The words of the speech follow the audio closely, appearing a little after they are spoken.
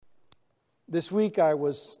This week I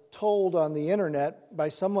was told on the internet by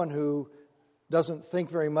someone who doesn't think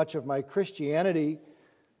very much of my Christianity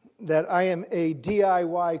that I am a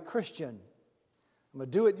DIY Christian. I'm a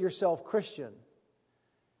do-it-yourself Christian.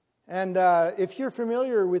 And if you're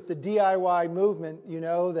familiar with the DIY movement, you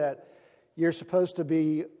know that you're supposed to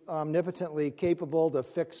be omnipotently capable to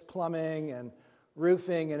fix plumbing and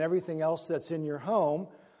roofing and everything else that's in your home.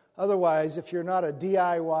 Otherwise, if you're not a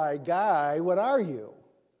DIY guy, what are you?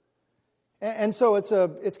 And so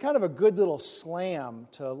it's kind of a good little slam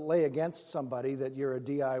to lay against somebody that you're a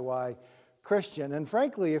DIY Christian. And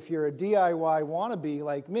frankly, if you're a DIY wannabe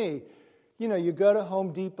like me, you know, you go to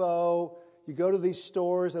Home Depot, you go to these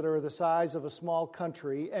stores that are the size of a small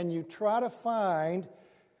country, and you try to find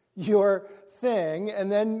your thing,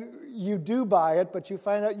 and then you do buy it, but you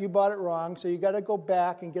find out you bought it wrong, so you got to go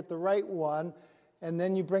back and get the right one, and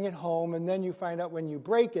then you bring it home, and then you find out when you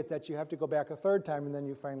break it that you have to go back a third time, and then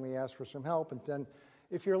you finally ask for some help. And then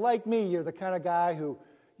if you're like me, you're the kind of guy who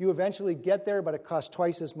you eventually get there, but it costs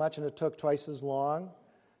twice as much and it took twice as long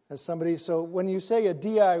as somebody. So when you say a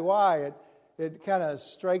DIY, it kind of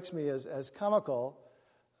strikes me as comical.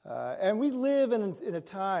 And we live in a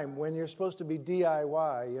time when you're supposed to be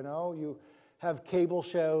DIY, you know. You have cable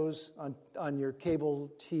shows on your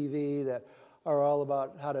cable TV that are all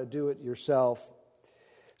about how to do it yourself.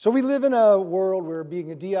 So we live in a world where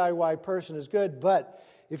being a DIY person is good, but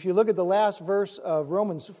if you look at the last verse of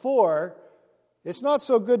Romans 4, it's not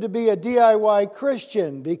so good to be a DIY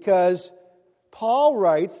Christian, because Paul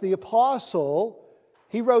writes, the apostle,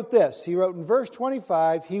 he wrote this. He wrote in verse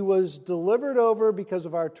 25, he was delivered over because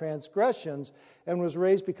of our transgressions and was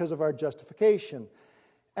raised because of our justification.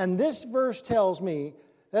 And this verse tells me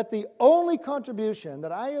that the only contribution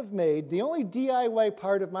that I have made, the only DIY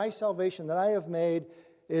part of my salvation that I have made,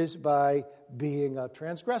 is by being a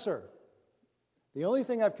transgressor. The only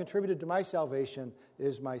thing I've contributed to my salvation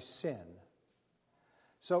is my sin.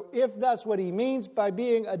 So if that's what he means by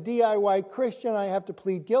being a DIY Christian, I have to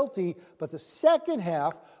plead guilty. But the second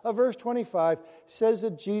half of verse 25 says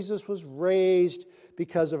that Jesus was raised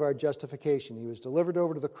because of our justification. He was delivered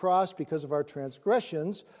over to the cross because of our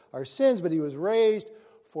transgressions, our sins, but he was raised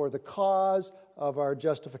for the cause of our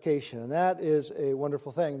justification. And that is a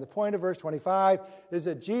wonderful thing. The point of verse 25 is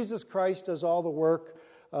that Jesus Christ does all the work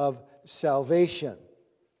of salvation.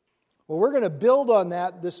 Well, we're going to build on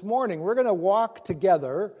that this morning. We're going to walk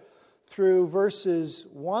together through verses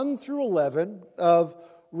 1 through 11 of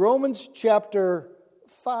Romans chapter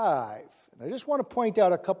 5. And I just want to point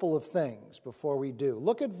out a couple of things before we do.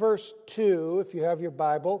 Look at verse 2, if you have your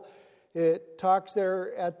Bible. It talks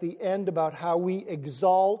there at the end about how we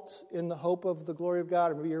exalt in the hope of the glory of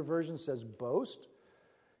God. Maybe your version says boast.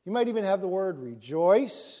 You might even have the word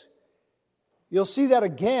rejoice. You'll see that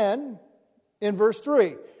again in verse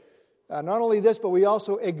 3. Not only this, but we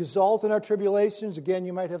also exalt in our tribulations. Again,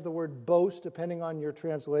 you might have the word boast, depending on your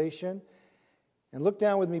translation. And look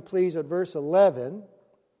down with me, please, at verse 11.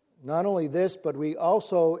 Not only this, but we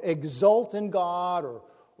also exult in God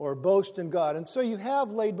or boast in God. And so you have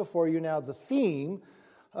laid before you now the theme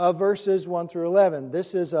of verses 1 through 11.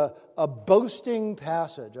 This is a boasting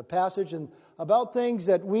passage, a passage about things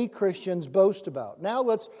that we Christians boast about. Now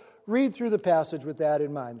let's read through the passage with that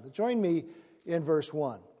in mind. Join me in verse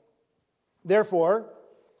 1. Therefore,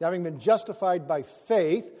 having been justified by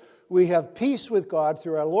faith, we have peace with God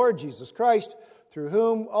through our Lord Jesus Christ, through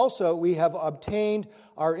whom also we have obtained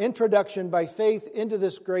our introduction by faith into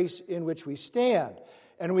this grace in which we stand.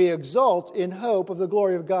 And we exult in hope of the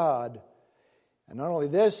glory of God. And not only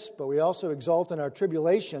this, but we also exult in our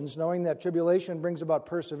tribulations, knowing that tribulation brings about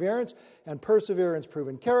perseverance, and perseverance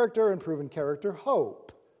proven character, and proven character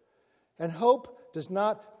hope. And hope does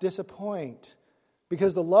not disappoint,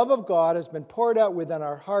 because the love of God has been poured out within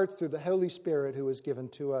our hearts through the Holy Spirit who is given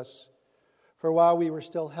to us. For while we were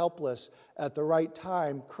still helpless, at the right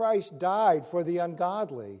time, Christ died for the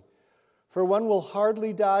ungodly. For one will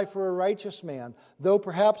hardly die for a righteous man, though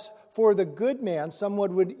perhaps for the good man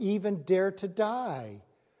someone would even dare to die.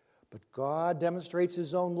 But God demonstrates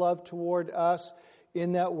His own love toward us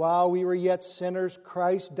in that while we were yet sinners,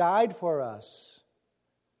 Christ died for us.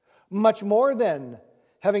 Much more then,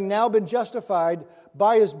 having now been justified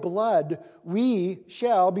by His blood, we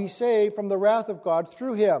shall be saved from the wrath of God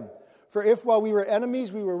through Him. For if while we were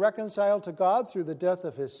enemies, we were reconciled to God through the death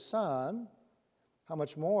of His Son, how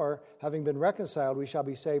much more, having been reconciled, we shall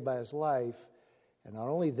be saved by His life. And not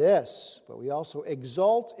only this, but we also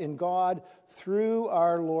exult in God through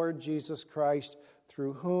our Lord Jesus Christ,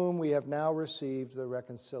 through whom we have now received the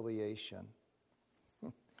reconciliation.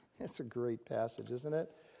 It's a great passage, isn't it?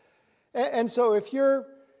 And so if you're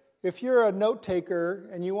If you're a note taker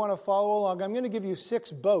and you want to follow along, I'm going to give you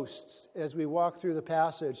 6 boasts as we walk through the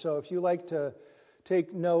passage. So if you like to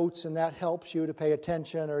take notes and that helps you to pay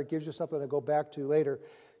attention or it gives you something to go back to later,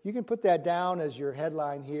 you can put that down as your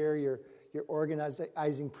headline here, your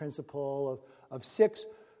organizing principle of 6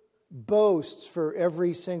 boasts for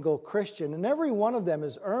every single Christian. And every one of them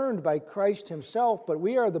is earned by Christ himself, but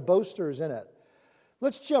we are the boasters in it.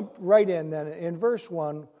 Let's jump right in then in verse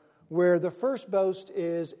 1, where the first boast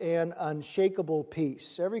is an unshakable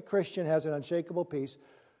peace. Every Christian has an unshakable peace.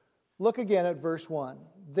 Look again at verse 1.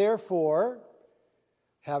 Therefore,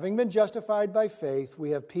 having been justified by faith,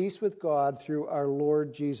 we have peace with God through our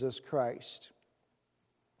Lord Jesus Christ.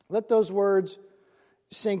 Let those words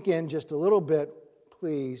sink in just a little bit,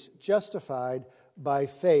 please. Justified by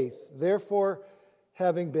faith. Therefore,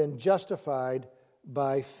 having been justified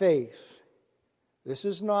by faith. This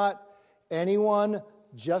is not anyone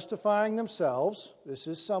justifying themselves. This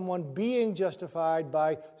is someone being justified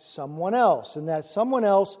by someone else, and that someone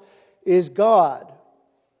else is God.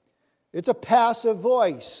 It's a passive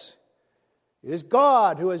voice. It is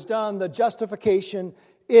God who has done the justification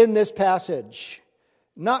in this passage,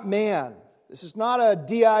 not man. This is not a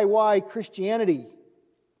DIY Christianity.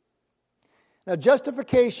 Now,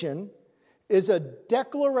 justification is a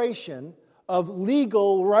declaration of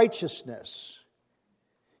legal righteousness.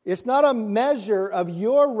 It's not a measure of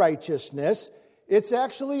your righteousness. It's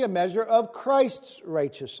actually a measure of Christ's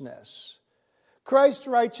righteousness. Christ's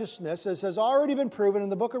righteousness, as has already been proven in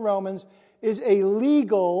the book of Romans, is a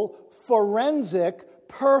legal, forensic,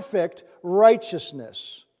 perfect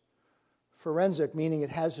righteousness. Forensic meaning it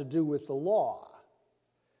has to do with the law.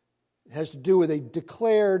 It has to do with a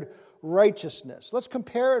declared righteousness. Let's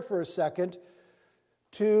compare it for a second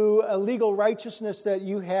to a legal righteousness that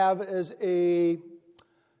you have as a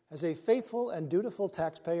faithful and dutiful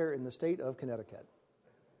taxpayer in the state of Connecticut.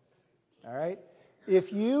 All right?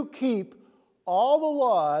 If you keep all the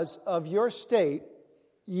laws of your state,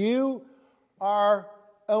 you are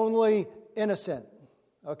only innocent.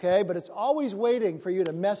 Okay? But it's always waiting for you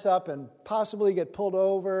to mess up and possibly get pulled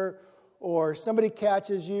over, or somebody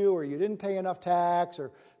catches you, or you didn't pay enough tax,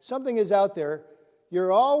 or something is out there.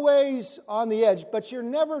 You're always on the edge, but you're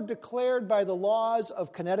never declared by the laws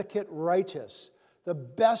of Connecticut righteous. The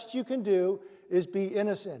best you can do is be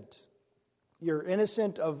innocent. You're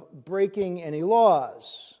innocent of breaking any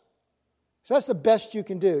laws. So that's the best you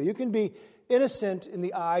can do. You can be innocent in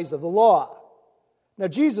the eyes of the law. Now,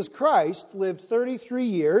 Jesus Christ lived 33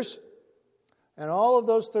 years, and all of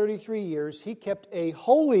those 33 years, he kept a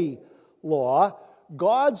holy law,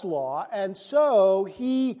 God's law, and so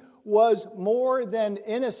he was more than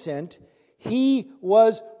innocent. He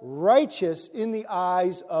was righteous in the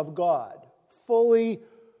eyes of God. Fully,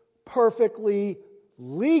 perfectly,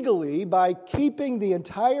 legally, by keeping the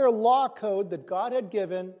entire law code that God had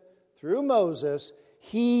given through Moses,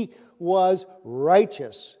 he was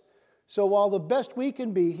righteous. So while the best we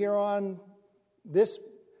can be here on this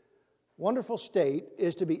wonderful state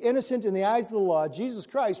is to be innocent in the eyes of the law, Jesus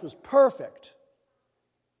Christ was perfect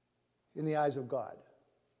in the eyes of God.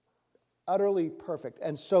 Utterly perfect.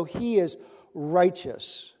 And so he is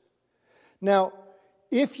righteous. Now,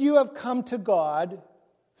 if you have come to God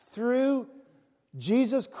through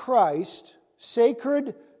Jesus Christ,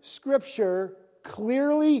 sacred Scripture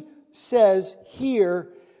clearly says here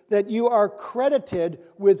that you are credited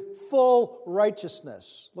with full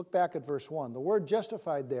righteousness. Look back at verse 1. The word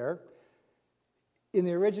justified there, in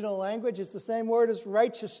the original language, is the same word as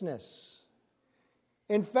righteousness.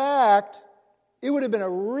 In fact, it would have been a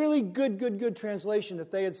really good translation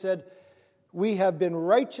if they had said, we have been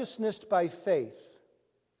righteousnessed by faith.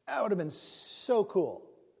 That would have been so cool.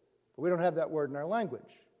 But we don't have that word in our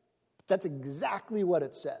language. But that's exactly what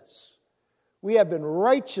it says. We have been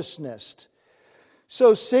righteousnessed.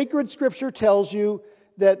 So sacred Scripture tells you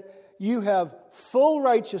that you have full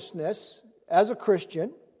righteousness as a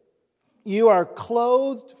Christian. You are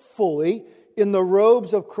clothed fully in the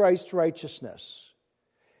robes of Christ's righteousness.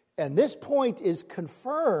 And this point is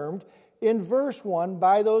confirmed in verse 1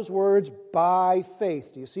 by those words, by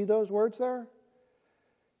faith. Do you see those words there?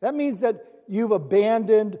 That means that you've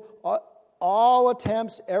abandoned all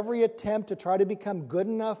attempts, every attempt to try to become good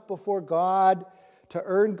enough before God, to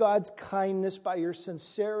earn God's kindness by your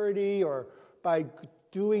sincerity or by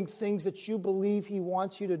doing things that you believe He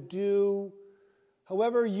wants you to do.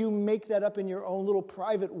 However you make that up in your own little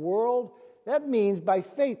private world, that means by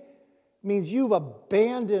faith, means you've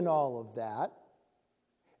abandoned all of that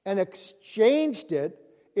and exchanged it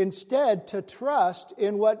instead to trust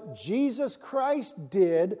in what Jesus Christ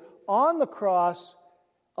did on the cross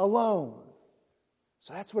alone.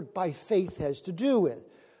 So that's what by faith has to do with.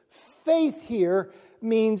 Faith here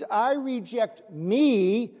means I reject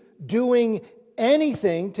me doing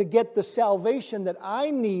anything to get the salvation that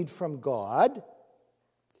I need from God,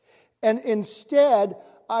 and instead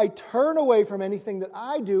I turn away from anything that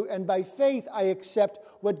I do, and by faith I accept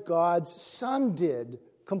what God's Son did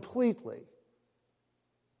completely.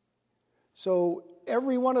 So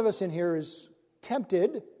every one of us in here is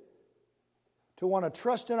tempted to want to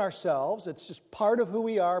trust in ourselves. It's just part of who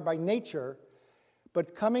we are by nature.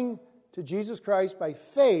 But coming to Jesus Christ by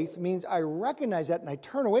faith means I recognize that and I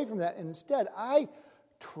turn away from that, and instead I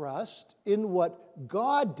trust in what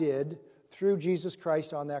God did through Jesus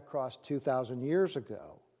Christ on that cross 2,000 years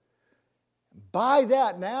ago. By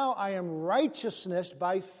that, now I am righteousness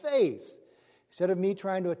by faith. Instead of me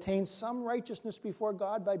trying to attain some righteousness before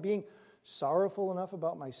God by being sorrowful enough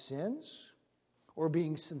about my sins, or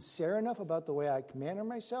being sincere enough about the way I manner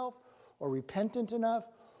myself, or repentant enough,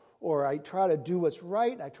 or I try to do what's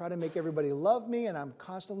right, and I try to make everybody love me, and I'm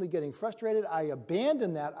constantly getting frustrated. I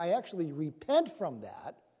abandon that. I actually repent from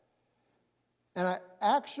that. And I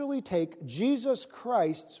actually take Jesus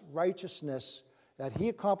Christ's righteousness that He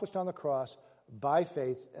accomplished on the cross by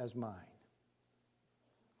faith as mine.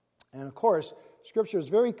 And of course, Scripture is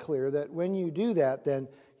very clear that when you do that, then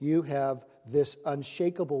you have this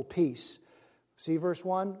unshakable peace. See verse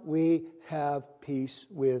 1? We have peace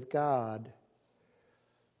with God.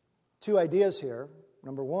 Two ideas here.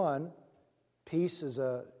 Number one, peace is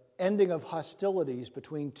an ending of hostilities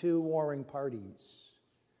between two warring parties.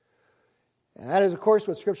 And that is, of course,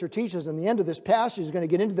 what Scripture teaches. And the end of this passage is going to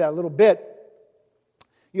get into that a little bit.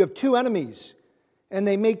 You have two enemies, and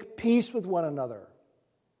they make peace with one another.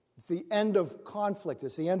 It's the end of conflict.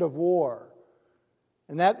 It's the end of war.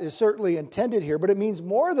 And that is certainly intended here, but it means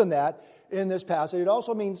more than that in this passage. It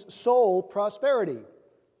also means soul prosperity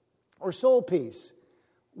or soul peace.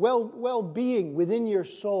 Well-being within your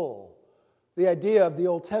soul. The idea of the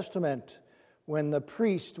Old Testament when the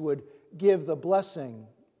priest would give the blessing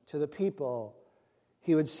to the people,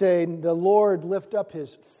 he would say, "The Lord lift up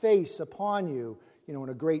His face upon you." You know, when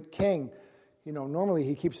a great king, normally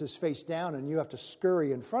he keeps his face down and you have to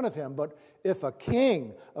scurry in front of him. But if a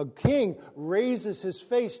king raises his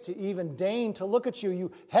face to even deign to look at you,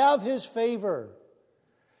 you have his favor.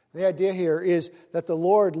 The idea here is that the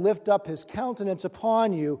Lord lift up His countenance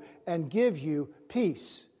upon you and give you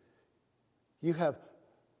peace. You have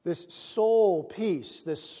this soul peace,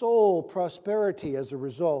 this soul prosperity as a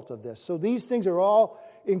result of this. So these things are all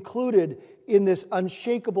included in this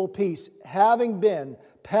unshakable peace, having been,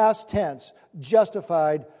 past tense,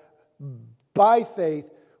 justified by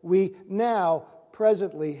faith. We now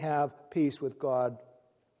presently have peace with God.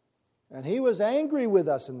 And He was angry with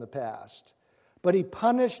us in the past, but He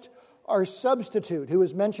punished our substitute, who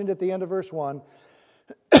is mentioned at the end of verse 1,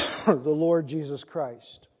 the Lord Jesus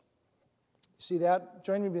Christ. See that?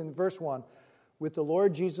 Join me in verse 1. With the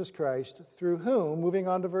Lord Jesus Christ, through whom, moving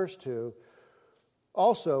on to verse 2,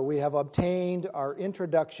 also we have obtained our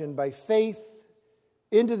introduction by faith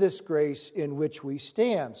into this grace in which we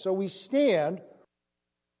stand. So we stand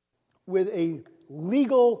with a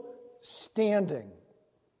legal standing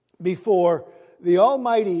before the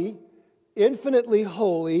Almighty, infinitely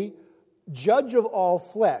holy, Judge of all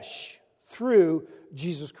flesh through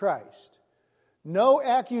Jesus Christ. No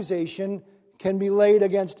accusation can be laid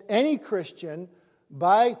against any Christian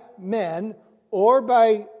by men or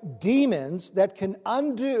by demons that can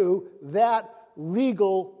undo that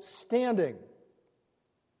legal standing.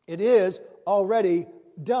 It is already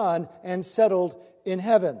done and settled in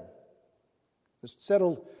heaven. This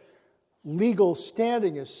settled legal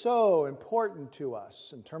standing is so important to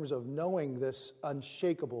us in terms of knowing this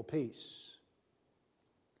unshakable peace.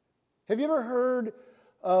 Have you ever heard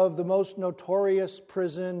of the most notorious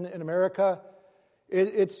prison in America?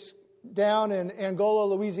 It's down in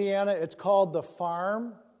Angola, Louisiana. It's called The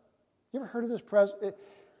Farm. You ever heard of this prison?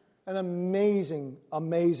 An amazing,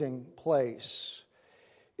 amazing place.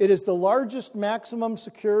 It is the largest maximum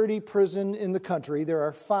security prison in the country. There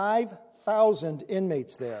are 5,000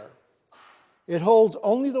 inmates there. It holds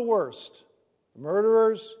only the worst: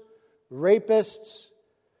 murderers, rapists,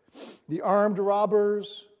 the armed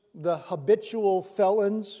robbers, the habitual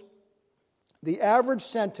felons. The average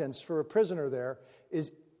sentence for a prisoner there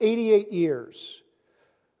is 88 years.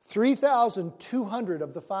 3,200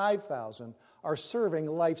 of the 5,000 are serving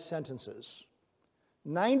life sentences.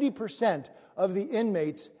 90% of the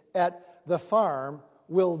inmates at the farm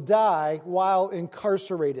will die while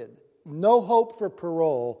incarcerated. No hope for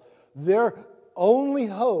parole. Their only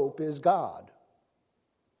hope is God.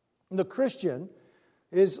 The Christian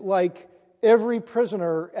is like every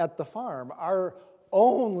prisoner at the farm. Our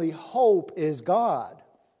only hope is God.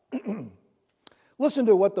 Listen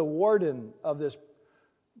to what the warden of this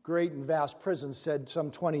great and vast prison said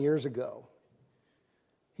some 20 years ago.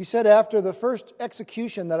 He said, after the first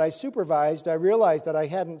execution that I supervised, I realized that I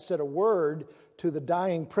hadn't said a word to the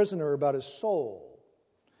dying prisoner about his soul.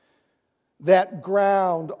 That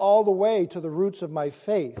ground all the way to the roots of my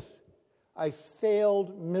faith. I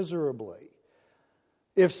failed miserably.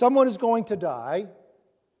 If someone is going to die,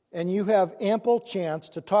 and you have ample chance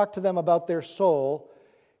to talk to them about their soul,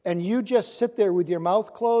 and you just sit there with your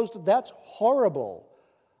mouth closed, that's horrible.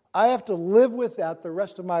 I have to live with that the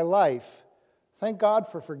rest of my life. Thank God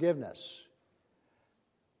for forgiveness.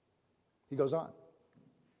 He goes on.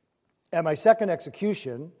 At my second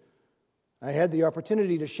execution, I had the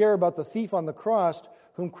opportunity to share about the thief on the cross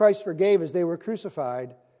whom Christ forgave as they were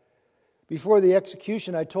crucified. Before the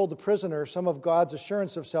execution, I told the prisoner some of God's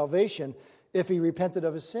assurance of salvation if he repented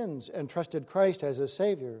of his sins and trusted Christ as his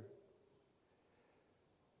Savior.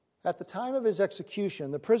 At the time of his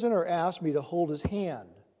execution, the prisoner asked me to hold his hand.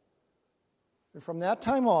 And from that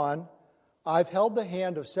time on, I've held the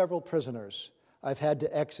hand of several prisoners I've had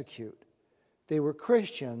to execute. They were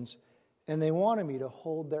Christians, and they wanted me to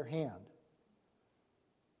hold their hand.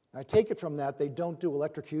 I take it from that they don't do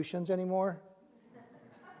electrocutions anymore.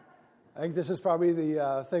 I think this is probably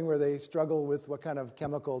the thing where they struggle with what kind of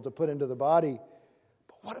chemical to put into the body.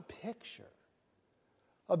 But what a picture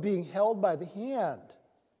of being held by the hand.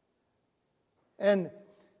 And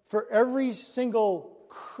for every single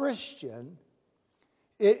Christian,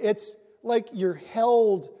 it's like you're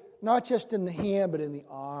held not just in the hand, but in the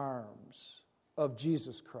arms of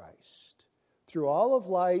Jesus Christ through all of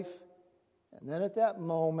life. And then at that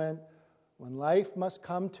moment, when life must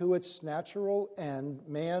come to its natural end,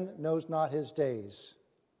 man knows not his days.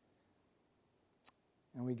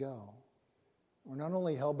 And we go. We're not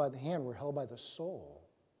only held by the hand, we're held by the soul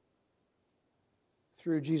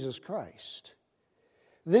through Jesus Christ.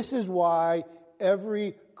 This is why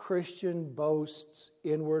every Christian boasts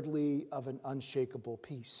inwardly of an unshakable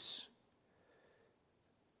peace.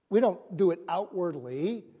 We don't do it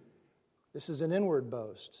outwardly. This is an inward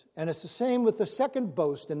boast. And it's the same with the second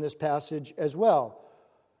boast in this passage as well.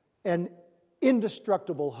 An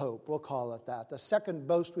indestructible hope, we'll call it that. The second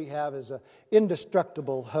boast we have is an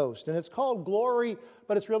indestructible host. And it's called glory,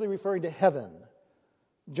 but it's really referring to heaven.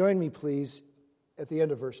 Join me, please, at the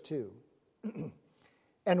end of verse 2.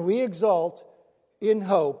 And we exult in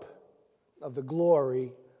hope of the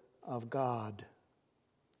glory of God.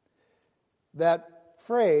 That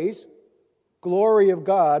phrase, glory of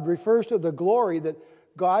God, refers to the glory that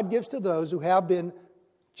God gives to those who have been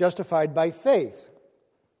justified by faith.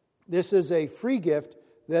 This is a free gift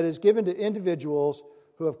that is given to individuals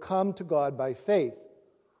who have come to God by faith.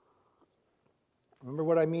 Remember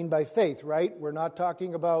what I mean by faith, right? We're not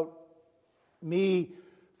talking about me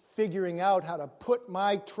figuring out how to put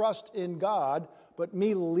my trust in God, but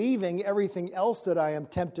me leaving everything else that I am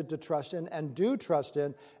tempted to trust in and do trust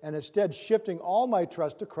in, and instead shifting all my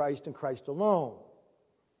trust to Christ and Christ alone.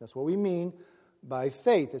 That's what we mean by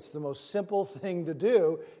faith. It's the most simple thing to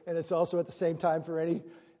do, and it's also at the same time for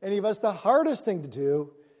any of us the hardest thing to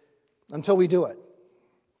do until we do it.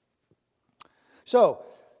 So,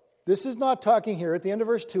 this is not talking here at the end of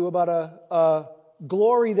verse 2 about a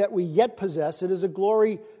glory that we yet possess. It is a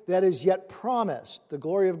glory that is yet promised. The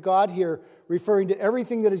glory of God here referring to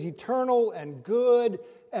everything that is eternal and good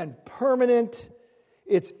and permanent.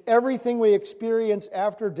 It's everything we experience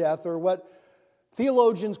after death, or what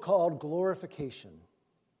theologians called glorification.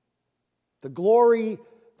 The glory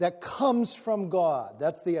that comes from God.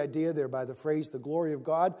 That's the idea there by the phrase, the glory of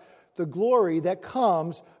God. The glory that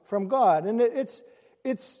comes from God. And it's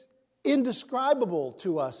indescribable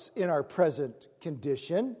to us in our present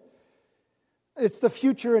condition. It's the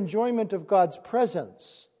future enjoyment of God's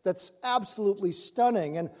presence that's absolutely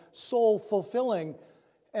stunning and soul-fulfilling.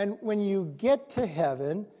 And when you get to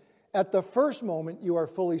heaven, at the first moment you are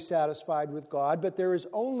fully satisfied with God, but there is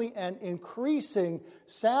only an increasing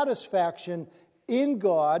satisfaction in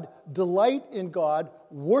God, delight in God,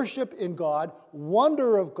 worship in God,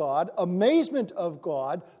 wonder of God, amazement of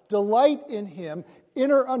God, delight in Him,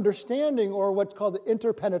 inner understanding, or what's called the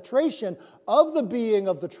interpenetration of the being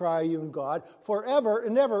of the triune God, forever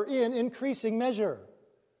and ever in increasing measure.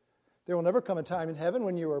 There will never come a time in heaven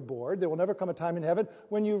when you are bored. There will never come a time in heaven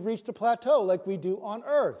when you've reached a plateau like we do on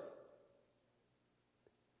earth.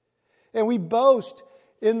 And we boast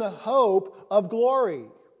in the hope of glory.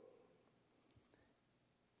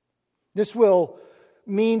 This will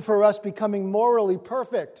mean for us becoming morally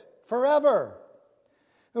perfect forever.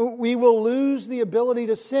 We will lose the ability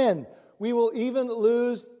to sin. We will even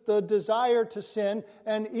lose the desire to sin.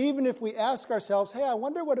 And even if we ask ourselves, hey, I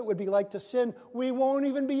wonder what it would be like to sin, we won't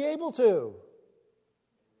even be able to.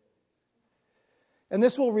 And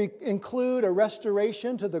this will include a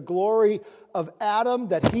restoration to the glory of Adam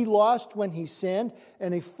that he lost when he sinned,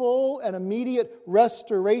 and a full and immediate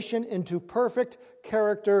restoration into perfect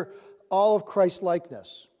character, all of Christ's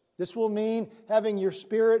likeness. This will mean having your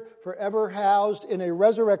spirit forever housed in a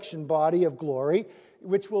resurrection body of glory,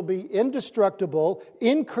 which will be indestructible,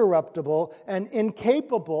 incorruptible, and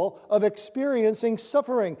incapable of experiencing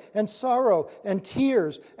suffering and sorrow and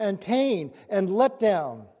tears and pain and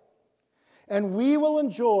letdown. And we will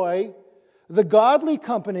enjoy the godly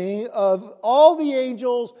company of all the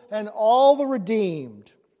angels and all the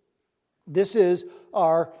redeemed. This is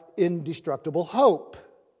our indestructible hope.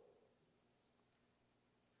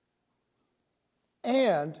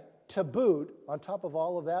 And to boot, on top of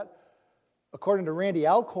all of that, according to Randy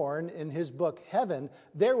Alcorn in his book Heaven,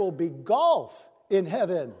 there will be golf in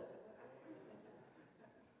heaven.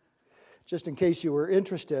 Just in case you were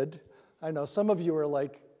interested, I know some of you are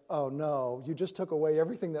like, oh no, you just took away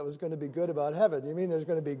everything that was going to be good about heaven. You mean there's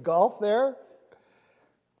going to be golf there?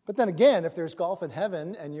 But then again, if there's golf in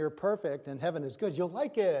heaven and you're perfect and heaven is good, you'll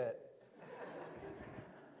like it.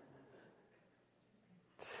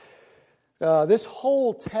 This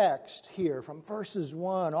whole text here, from verses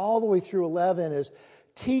 1 all the way through 11, is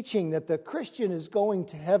teaching that the Christian is going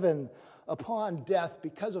to heaven upon death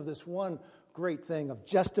because of this one great thing of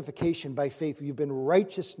justification by faith. You've been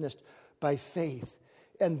righteousness by faith.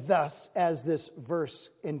 And thus, as this verse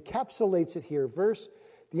encapsulates it here,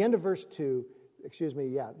 the end of verse 2,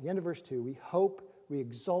 we hope, we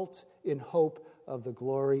exult in hope of the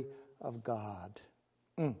glory of God.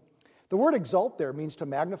 The word exalt there means to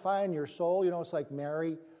magnify in your soul. You know, it's like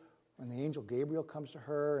Mary, when the angel Gabriel comes to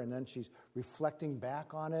her, and then she's reflecting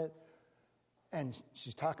back on it. And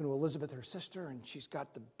she's talking to Elizabeth, her sister, and she's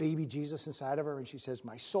got the baby Jesus inside of her, and she says,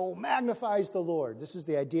 my soul magnifies the Lord. This is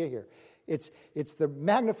the idea here. It's the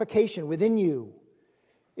magnification within you.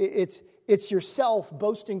 It's yourself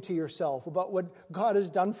boasting to yourself about what God has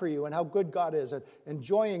done for you and how good God is, and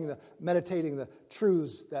enjoying meditating the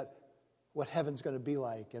truths that what heaven's going to be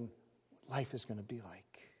like and life is going to be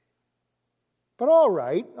like. But all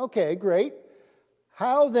right, okay, great.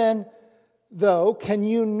 How then, though, can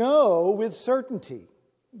you know with certainty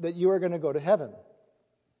that you are going to go to heaven?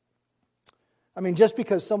 I mean, just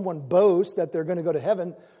because someone boasts that they're going to go to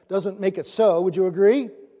heaven doesn't make it so. Would you agree?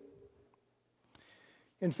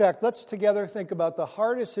 In fact, let's together think about the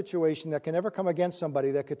hardest situation that can ever come against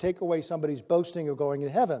somebody that could take away somebody's boasting of going to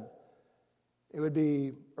heaven. It would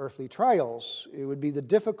be earthly trials. It would be the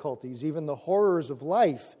difficulties, even the horrors of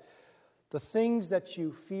life. The things that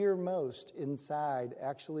you fear most inside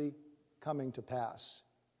actually coming to pass.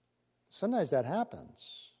 Sometimes that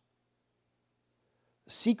happens.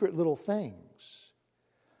 Secret little things.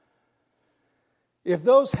 If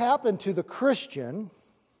those happen to the Christian,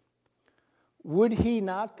 would he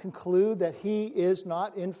not conclude that he is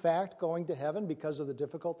not, in fact, going to heaven because of the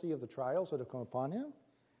difficulty of the trials that have come upon him?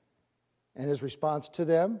 And his response to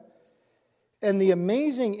them? And the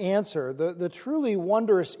amazing answer, the truly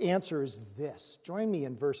wondrous answer is this. Join me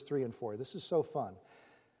in verse 3 and 4. This is so fun.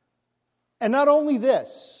 And not only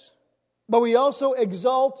this, but we also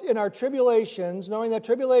exult in our tribulations, knowing that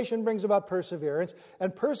tribulation brings about perseverance,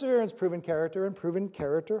 and perseverance, proven character, and proven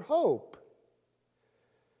character, hope.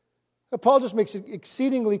 Paul just makes it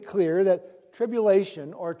exceedingly clear that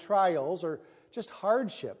tribulation or trials or just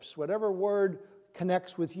hardships, whatever word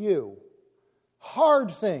connects with you, hard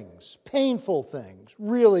things, painful things,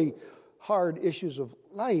 really hard issues of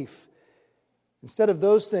life, instead of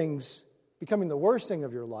those things becoming the worst thing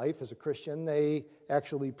of your life as a Christian, they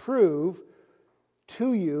actually prove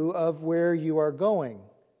to you of where you are going.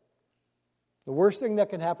 The worst thing that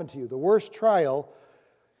can happen to you, the worst trial,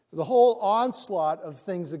 the whole onslaught of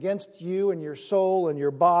things against you and your soul and your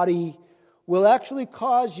body will actually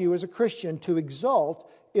cause you as a Christian to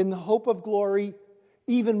exult in the hope of glory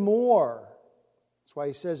even more. That's why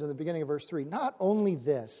he says in the beginning of verse 3, not only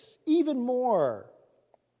this, even more.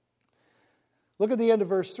 Look at the end of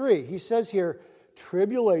verse 3. He says here,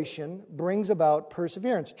 tribulation brings about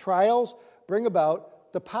perseverance. Trials bring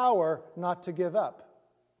about the power not to give up.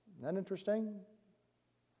 Isn't that interesting?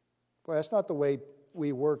 Boy, that's not the way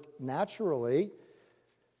we work naturally.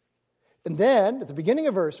 And then, at the beginning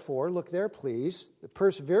of verse 4, look there, please. The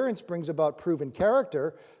perseverance brings about proven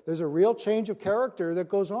character. There's a real change of character that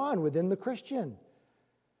goes on within the Christian.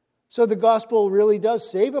 So the gospel really does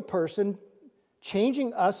save a person,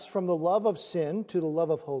 changing us from the love of sin to the love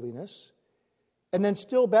of holiness. And then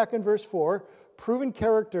still back in verse 4, proven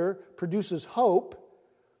character produces hope,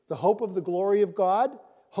 the hope of the glory of God,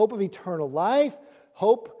 hope of eternal life,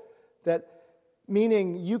 hope that,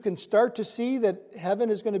 meaning you can start to see that heaven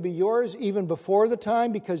is going to be yours even before the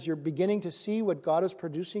time because you're beginning to see what God is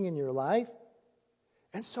producing in your life.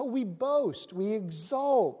 And so we boast, we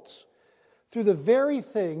exult through the very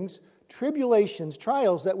things, tribulations,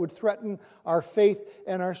 trials that would threaten our faith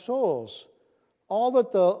and our souls. All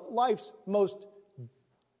that the life's most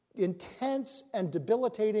intense and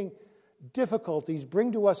debilitating difficulties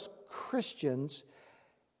bring to us Christians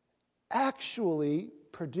actually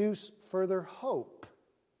produce further hope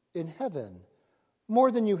in heaven,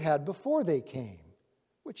 more than you had before they came,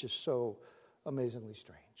 which is so amazingly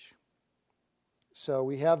strange. So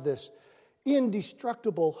we have this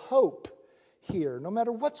indestructible hope here. No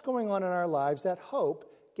matter what's going on in our lives, that hope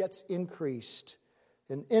gets increased.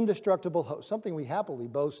 An indestructible hope, something we happily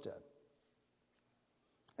boast in.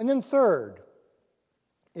 And then third,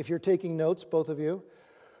 if you're taking notes, both of you,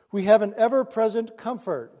 we have an ever-present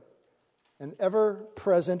comfort. An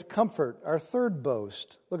ever-present comfort, our third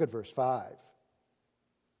boast. Look at verse 5.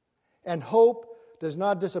 And hope does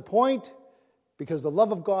not disappoint, because the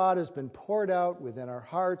love of God has been poured out within our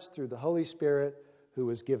hearts through the Holy Spirit who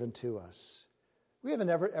was given to us. We have an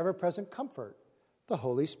ever-present comfort, the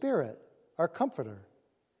Holy Spirit, our comforter.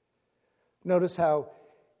 Notice how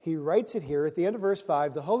he writes it here at the end of verse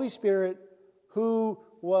 5, the Holy Spirit who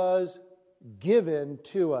was given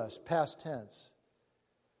to us, past tense.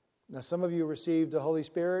 Now, some of you received the Holy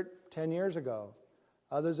Spirit 10 years ago.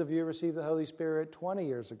 Others of you received the Holy Spirit 20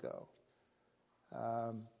 years ago.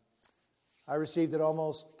 I received it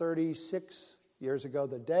almost 36 years ago.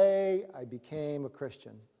 The day I became a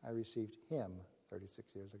Christian, I received Him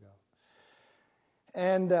 36 years ago.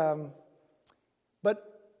 And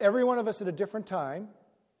but every one of us at a different time,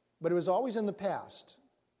 but it was always in the past.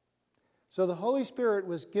 So the Holy Spirit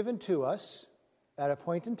was given to us at a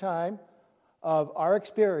point in time of our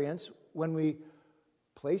experience when we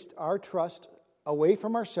placed our trust away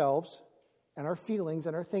from ourselves and our feelings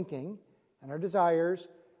and our thinking and our desires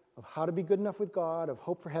of how to be good enough with God, of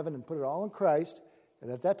hope for heaven, and put it all in Christ.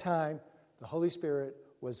 And at that time, the Holy Spirit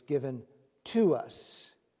was given to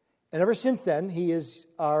us. And ever since then, He is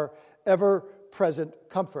our ever-present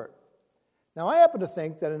comfort. Now, I happen to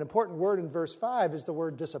think that an important word in verse 5 is the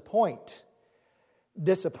word disappoint.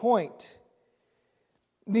 Disappoint.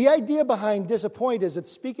 The idea behind disappoint is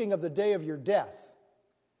it's speaking of the day of your death.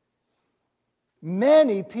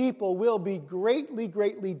 Many people will be greatly,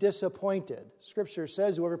 greatly disappointed. Scripture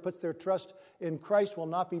says whoever puts their trust in Christ will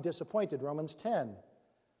not be disappointed, Romans 10.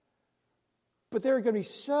 But there are going to be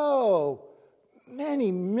so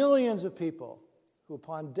many millions of people who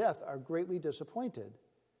upon death are greatly disappointed.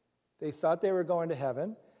 They thought they were going to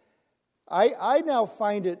heaven. I now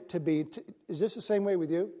find it to be, is this the same way with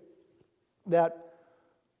you? That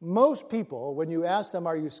most people, when you ask them,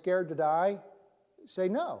 are you scared to die? Say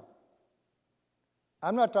no.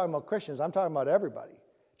 I'm not talking about Christians, I'm talking about everybody,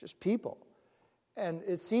 just people. And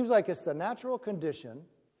it seems like it's the natural condition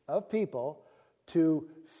of people to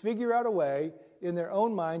figure out a way in their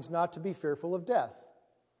own minds not to be fearful of death,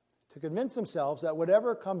 to convince themselves that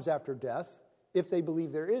whatever comes after death, if they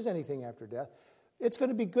believe there is anything after death, it's going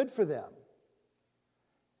to be good for them.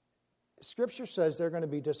 Scripture says they're going to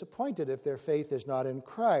be disappointed if their faith is not in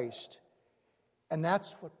Christ. And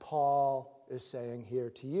that's what Paul is saying here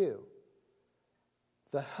to you.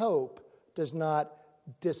 The hope does not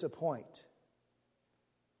disappoint.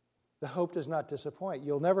 The hope does not disappoint.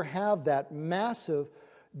 You'll never have that massive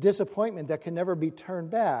disappointment that can never be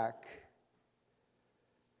turned back.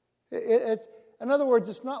 In other words,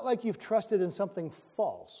 it's not like you've trusted in something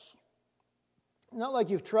false. It's not like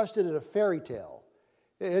you've trusted in a fairy tale.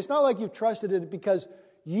 It's not like you've trusted it because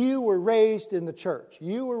you were raised in the church.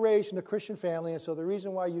 You were raised in a Christian family, and so the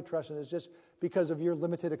reason why you trust it is just because of your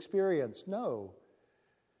limited experience. No.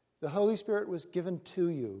 The Holy Spirit was given to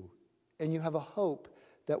you, and you have a hope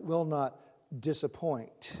that will not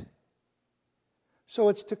disappoint. So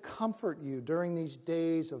it's to comfort you during these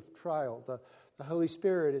days of trial. The Holy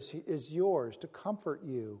Spirit is yours to comfort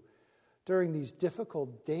you during these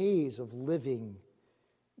difficult days of living,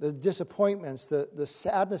 the disappointments, the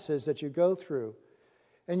sadnesses that you go through.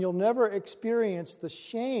 And you'll never experience the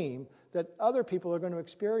shame that other people are going to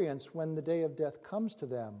experience when the day of death comes to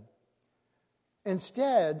them.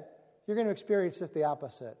 Instead, you're going to experience just the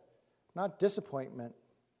opposite. Not disappointment,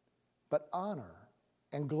 but honor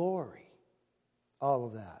and glory. All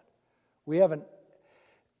of that. We have an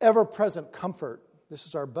ever-present comfort. This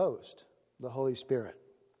is our boast, the Holy Spirit.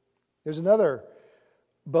 There's another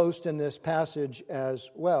boast in this passage as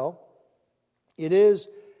well. It is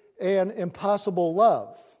an impossible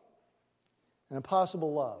love. An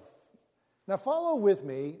impossible love. Now follow with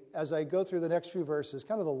me as I go through the next few verses,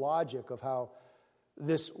 kind of the logic of how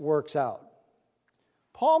this works out.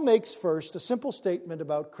 Paul makes first a simple statement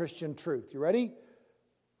about Christian truth. You ready?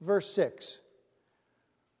 Verse 6.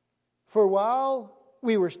 For while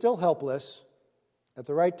we were still helpless, at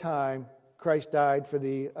the right time, Christ died for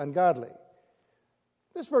the ungodly.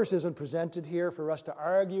 This verse isn't presented here for us to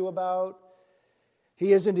argue about.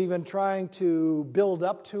 He isn't even trying to build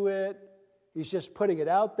up to it. He's just putting it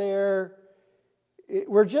out there.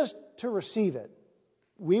 We're just to receive it.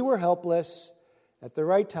 We were helpless. At the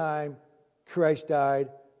right time, Christ died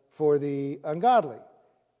for the ungodly.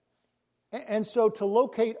 And so to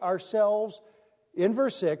locate ourselves in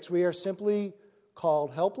verse 6, we are simply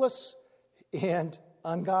called helpless and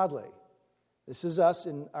ungodly. This is us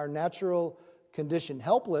in our natural condition,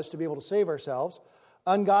 helpless to be able to save ourselves,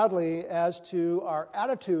 ungodly as to our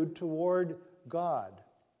attitude toward God.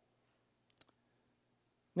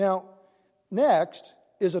 Now, next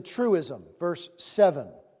is a truism, verse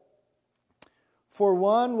 7. For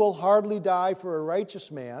one will hardly die for a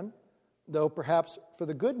righteous man, though perhaps for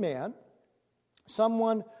the good man,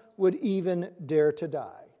 someone would even dare to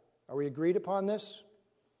die. Are we agreed upon this?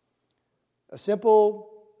 A simple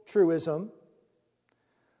truism.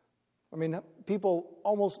 I mean, people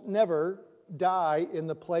almost never die in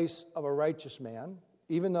the place of a righteous man,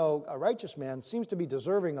 even though a righteous man seems to be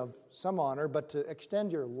deserving of some honor, but to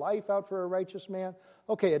extend your life out for a righteous man,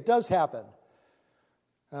 okay, it does happen.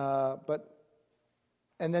 And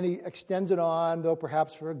then he extends it on, though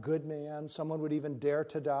perhaps for a good man, someone would even dare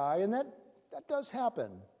to die. And that does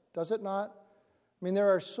happen, does it not? I mean,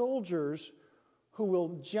 there are soldiers who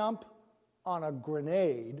will jump on a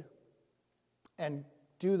grenade and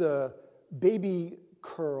do the baby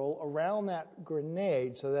curl around that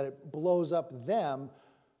grenade so that it blows up them,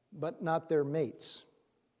 but not their mates,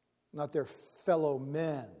 not their fellow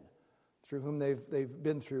men through whom they've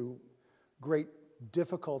been through great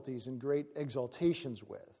difficulties and great exaltations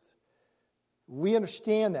with. We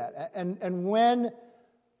understand that. And when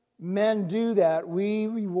men do that, we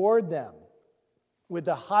reward them with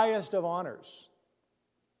the highest of honors.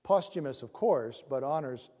 Posthumous, of course, but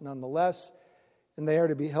honors nonetheless, and they are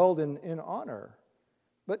to be held in honor.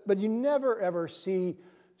 But you never ever see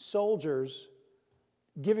soldiers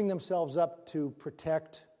giving themselves up to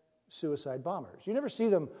protect suicide bombers. You never see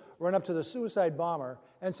them run up to the suicide bomber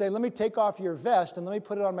and say, let me take off your vest and let me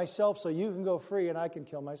put it on myself so you can go free and I can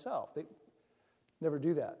kill myself. They never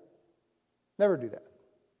do that. Never do that.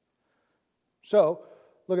 So,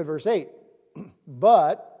 look at verse 8.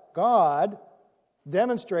 But God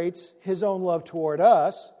demonstrates his own love toward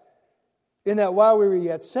us in that while we were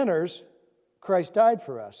yet sinners, Christ died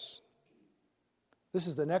for us. This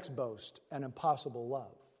is the next boast, an impossible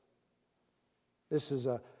love. This is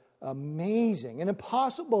amazing, an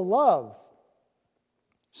impossible love.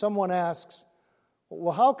 Someone asks,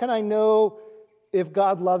 well, how can I know if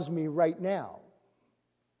God loves me right now?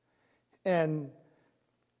 And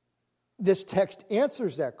this text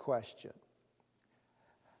answers that question.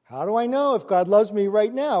 How do I know if God loves me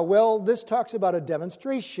right now? Well, this talks about a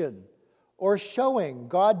demonstration or showing.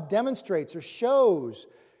 God demonstrates or shows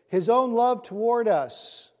his own love toward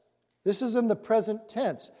us. This is in the present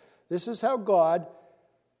tense. This is how God,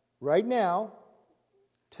 right now,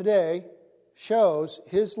 today, shows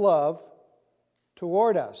his love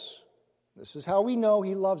toward us. This is how we know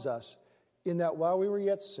he loves us, in that while we were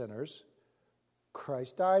yet sinners,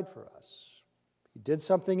 Christ died for us. He did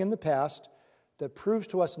something in the past that proves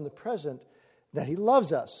to us in the present that he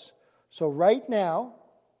loves us. So right now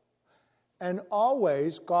and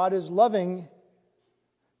always, God is loving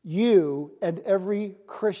you and every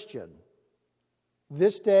Christian.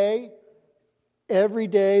 This day, every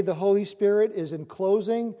day, the Holy Spirit is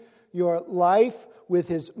enclosing your life with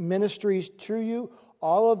his ministries to you,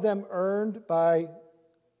 all of them earned by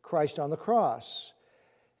Christ on the cross.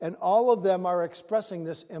 And all of them are expressing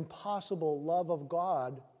this impossible love of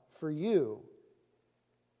God for you.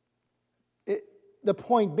 The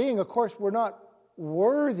point being, of course, we're not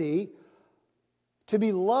worthy to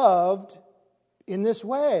be loved in this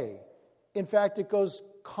way. In fact, it goes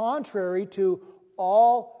contrary to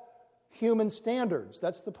all human standards.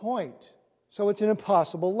 That's the point. So it's an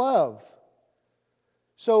impossible love.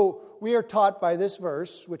 So we are taught by this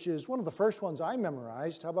verse, which is one of the first ones I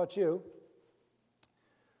memorized. How about you?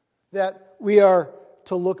 That we are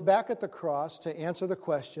to look back at the cross to answer the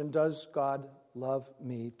question, does God love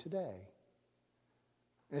me today?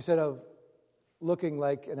 Instead of looking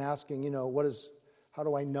like and asking, how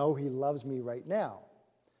do I know he loves me right now?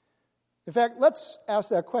 In fact, let's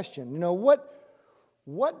ask that question.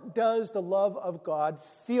 what does the love of God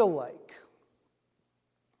feel like?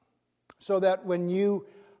 So that when you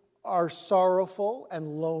are sorrowful and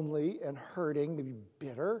lonely and hurting, maybe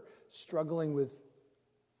bitter, struggling with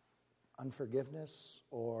unforgiveness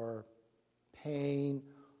or pain,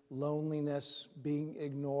 loneliness, being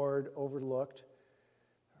ignored, overlooked,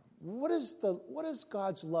 what does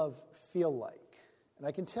God's love feel like? And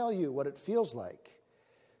I can tell you what it feels like.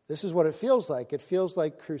 This is what it feels like. It feels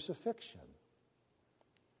like crucifixion.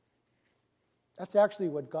 That's actually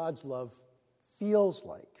what God's love feels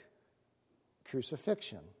like.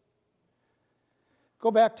 Crucifixion.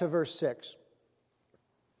 Go back to verse 6.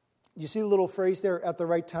 You see the little phrase there, at the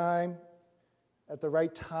right time? At the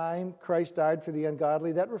right time, Christ died for the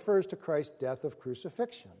ungodly. That refers to Christ's death of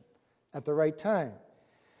crucifixion. At the right time.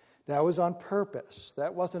 That was on purpose.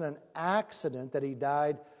 That wasn't an accident that he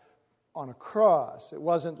died on a cross. It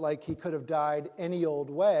wasn't like he could have died any old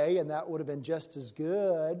way and that would have been just as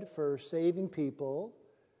good for saving people.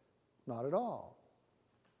 Not at all.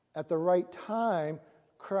 At the right time,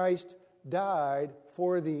 Christ died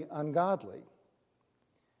for the ungodly.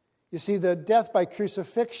 You see, the death by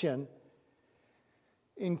crucifixion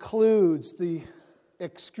includes the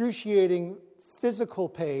excruciating physical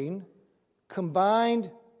pain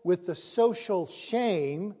combined with the social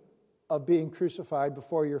shame of being crucified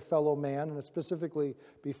before your fellow man, and specifically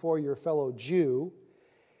before your fellow Jew,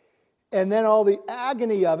 and then all the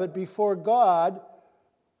agony of it before God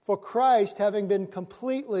for Christ having been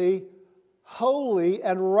completely holy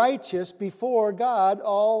and righteous before God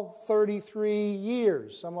all 33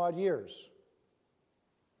 years, some odd years.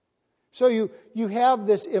 So you have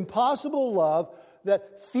this impossible love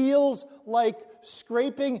that feels like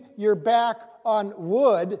scraping your back on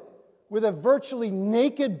wood with a virtually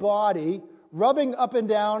naked body, rubbing up and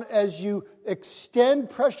down as you extend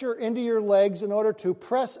pressure into your legs in order to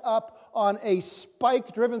press up on a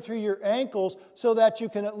spike driven through your ankles so that you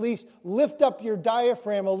can at least lift up your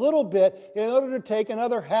diaphragm a little bit in order to take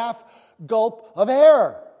another half gulp of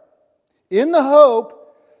air, in the hope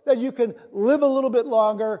that you can live a little bit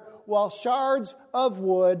longer while shards of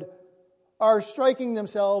wood are striking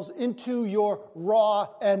themselves into your raw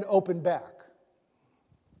and open back.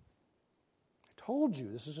 I told you,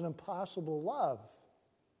 this is an impossible love.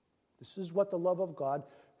 This is what the love of God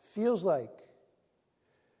feels like.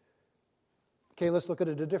 Okay, let's look at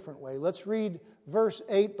it a different way. Let's read verse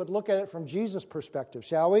 8, but look at it from Jesus' perspective,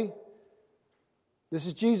 shall we? This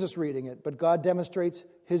is Jesus reading it. But God demonstrates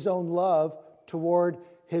his own love toward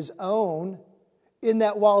his own in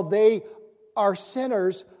that while they are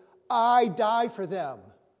sinners, I die for them.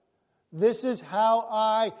 This is how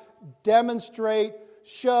I demonstrate,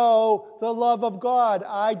 show the love of God.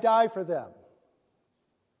 I die for them.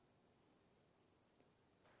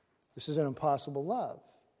 This is an impossible love.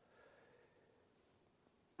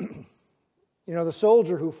 You know, the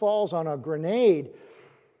soldier who falls on a grenade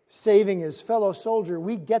saving his fellow soldier,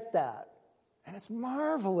 we get that. And it's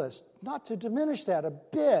marvelous, not to diminish that a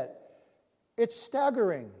bit. It's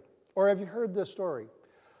staggering. Or have you heard the story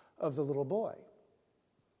of the little boy?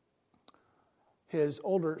 His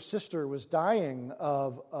older sister was dying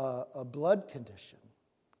of a blood condition.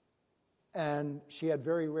 And she had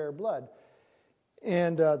very rare blood.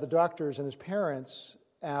 And the doctors and his parents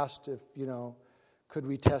asked if, could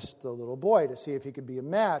we test the little boy to see if he could be a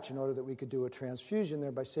match in order that we could do a transfusion,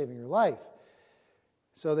 thereby saving her life.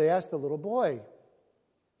 So they asked the little boy.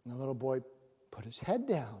 And the little boy put his head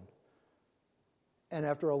down. And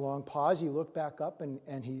after a long pause, he looked back up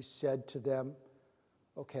and he said to them,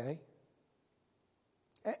 okay.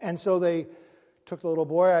 And so they took the little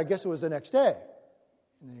boy, I guess it was the next day.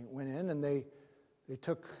 And they went in and they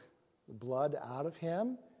took the blood out of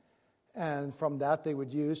him. And from that they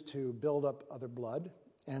would use to build up other blood.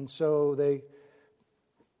 And so they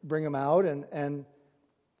bring him out, and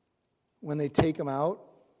when they take him out,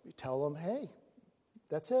 we tell him, hey,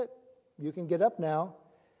 that's it. You can get up now.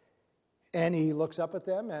 And he looks up at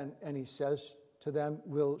them and he says to them,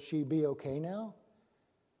 will she be okay now?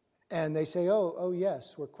 And they say, oh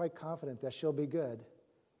yes, we're quite confident that she'll be good.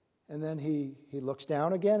 And then he looks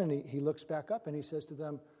down again and he looks back up and he says to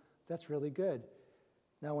them, that's really good.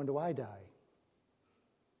 Now when do I die?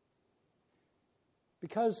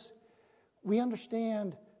 Because we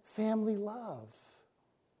understand family love.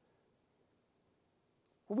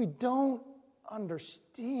 What we don't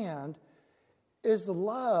understand is the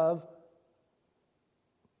love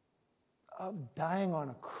of dying on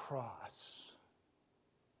a cross.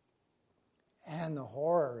 And the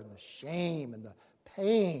horror and the shame and the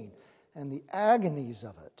pain and the agonies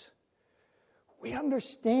of it. We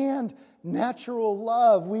understand natural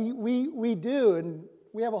love. We do. And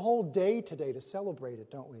We have a whole day today to celebrate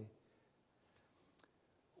it, don't we?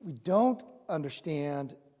 We don't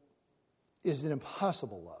understand is an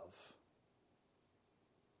impossible love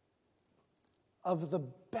of the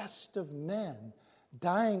best of men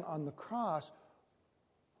dying on the cross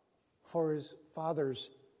for his Father's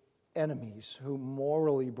enemies who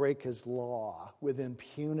morally break his law with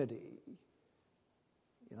impunity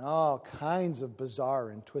in all kinds of bizarre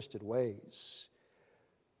and twisted ways.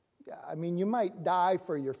 Yeah, I mean, you might die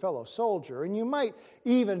for your fellow soldier, and you might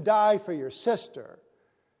even die for your sister.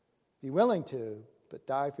 Be willing to, but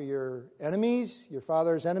die for your enemies, your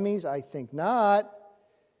Father's enemies? I think not.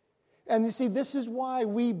 And you see, this is why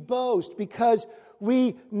we boast, because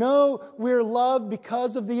we know we're loved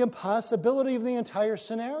because of the impossibility of the entire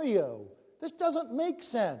scenario. This doesn't make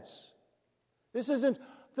sense. This isn't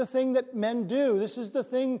the thing that men do. This is the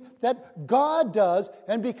thing that God does.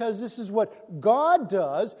 And because this is what God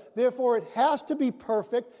does, therefore it has to be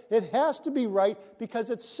perfect. It has to be right because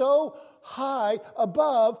it's so high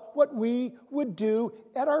above what we would do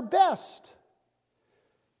at our best.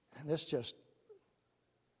 And this just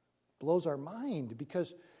blows our mind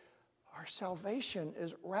because our salvation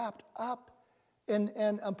is wrapped up in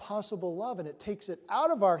an impossible love, and it takes it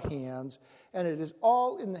out of our hands, and it is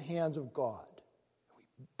all in the hands of God. We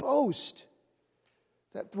boast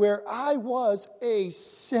that where I was a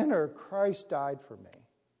sinner, Christ died for me.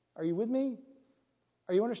 Are you with me?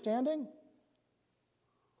 Are you understanding?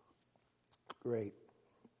 Great.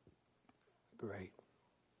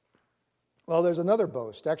 Well, there's another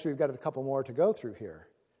boast. Actually, we've got a couple more to go through here.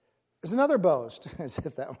 There's another boast, as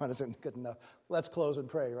if that one isn't good enough. Let's close and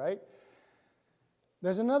pray, right?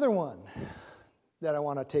 There's another one that I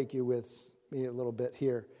want to take you with me a little bit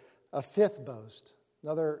here. A fifth boast,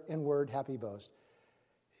 another inward happy boast.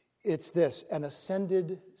 It's this, an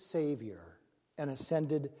ascended Savior. An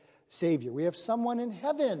ascended Savior. We have someone in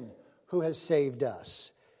heaven who has saved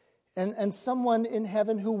us. And someone in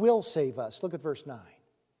heaven who will save us. Look at verse 9.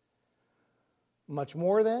 Much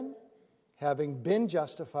more then, having been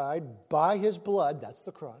justified by his blood, that's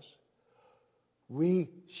the cross, we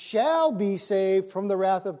shall be saved from the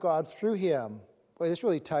wrath of God through him. Boy, this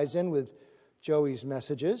really ties in with Joey's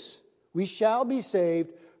messages. We shall be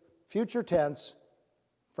saved, future tense,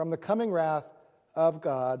 from the coming wrath of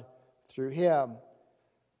God through him.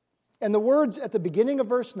 And the words at the beginning of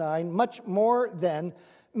verse 9, much more than,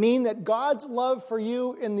 mean that God's love for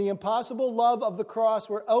you in the impossible love of the cross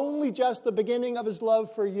were only just the beginning of his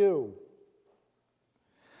love for you.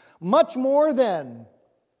 Much more than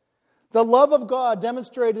the love of God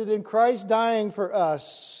demonstrated in Christ dying for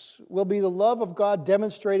us will be the love of God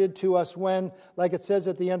demonstrated to us when, like it says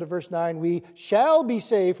at the end of verse 9, we shall be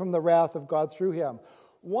saved from the wrath of God through him.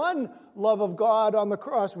 One love of God on the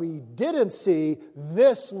cross we didn't see,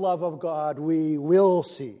 this love of God we will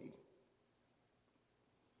see.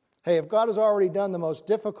 Hey, if God has already done the most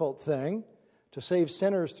difficult thing, to save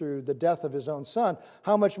sinners through the death of his own Son,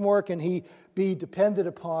 how much more can he be depended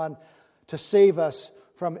upon to save us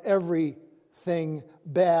from everything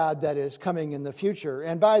bad that is coming in the future?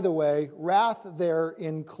 And by the way, wrath there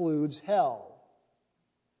includes hell.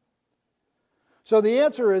 So the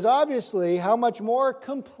answer is obviously how much more,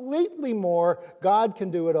 completely more, God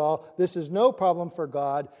can do it all. This is no problem for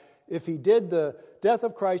God. If he did the death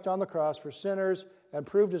of Christ on the cross for sinners and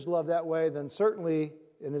proved his love that way, then certainly,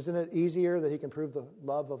 and isn't it easier that he can prove the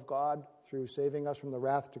love of God through saving us from the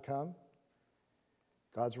wrath to come?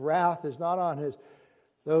 God's wrath is not on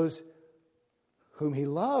those whom he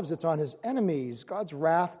loves, it's on his enemies. God's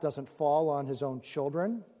wrath doesn't fall on his own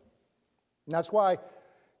children. And that's why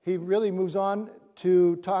he really moves on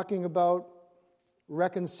to talking about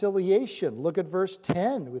reconciliation. Look at verse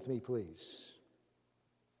 10 with me, please.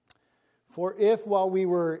 For if while we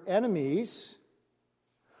were enemies,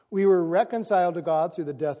 we were reconciled to God through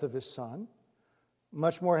the death of his Son,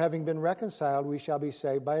 much more having been reconciled, we shall be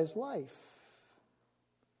saved by his life.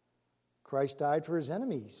 Christ died for his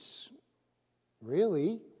enemies.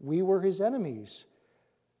 Really, we were his enemies.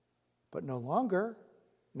 But no longer.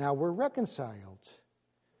 Now we're reconciled.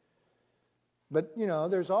 But,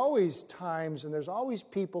 there's always times and there's always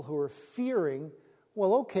people who are fearing,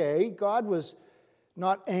 well, okay, God was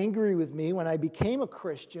not angry with me when I became a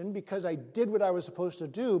Christian because I did what I was supposed to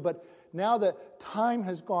do, but now that time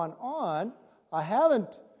has gone on, I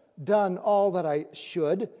haven't done all that I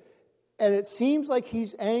should, and it seems like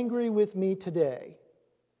he's angry with me today.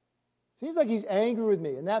 Seems like he's angry with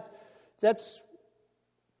me, and that's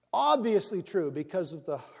obviously true because of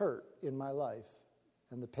the hurt in my life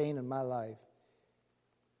and the pain in my life.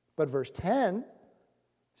 But verse 10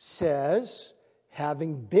 says,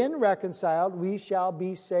 having been reconciled, we shall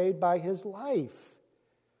be saved by his life.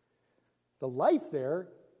 The life there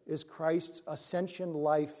is Christ's ascension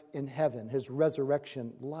life in heaven, his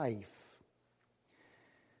resurrection life.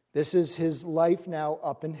 This is his life now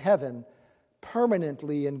up in heaven,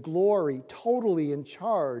 permanently in glory, totally in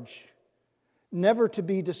charge, never to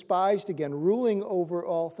be despised again, ruling over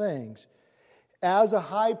all things. As a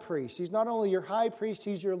high priest, he's not only your high priest,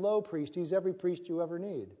 he's your low priest. He's every priest you ever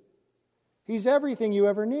need. He's everything you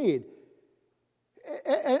ever need.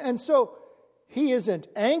 And so he isn't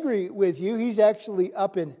angry with you. He's actually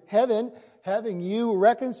up in heaven, having you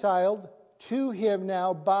reconciled to him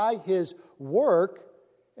now by his work.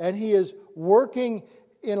 And he is working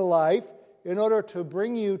in life in order to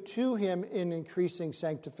bring you to him in increasing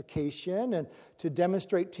sanctification and to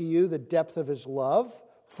demonstrate to you the depth of his love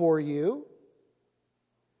for you.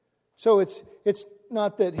 So it's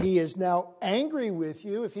not that he is now angry with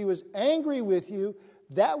you. If he was angry with you,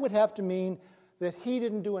 that would have to mean that he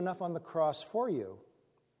didn't do enough on the cross for you.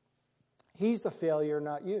 He's the failure,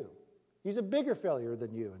 not you. He's a bigger failure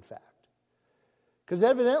than you, in fact. Because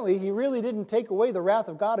evidently, he really didn't take away the wrath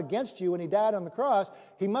of God against you when he died on the cross.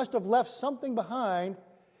 He must have left something behind,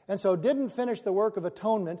 and so didn't finish the work of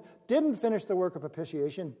atonement, didn't finish the work of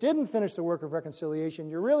propitiation, didn't finish the work of reconciliation.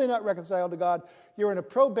 You're really not reconciled to God. You're in a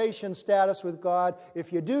probation status with God.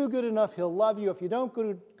 If you do good enough, he'll love you. If you don't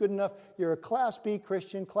do good enough, you're a Class B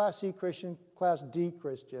Christian, Class C Christian, Class D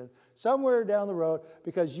Christian, somewhere down the road,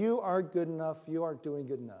 because you aren't good enough, you aren't doing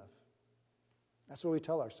good enough. That's what we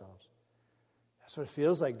tell ourselves. That's what it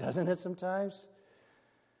feels like, doesn't it, sometimes?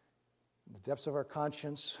 In the depths of our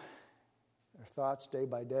conscience, our thoughts day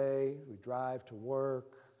by day, we drive to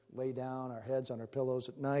work, lay down our heads on our pillows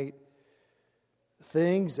at night,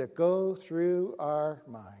 things that go through our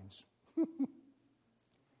minds.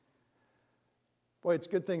 Boy, it's a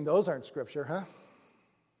good thing those aren't Scripture, huh?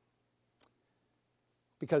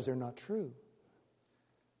 Because they're not true.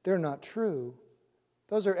 They're not true.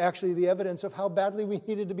 Those are actually the evidence of how badly we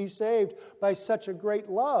needed to be saved by such a great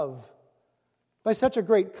love, by such a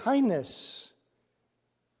great kindness.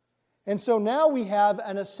 And so now we have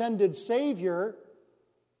an ascended Savior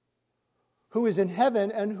who is in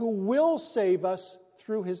heaven and who will save us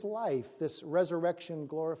through his life, this resurrection,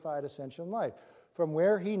 glorified ascension life, from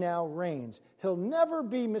where he now reigns. He'll never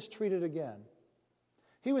be mistreated again.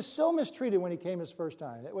 He was so mistreated when he came his first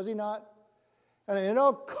time, was he not? And it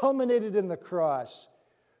all culminated in the cross,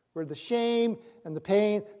 where the shame and the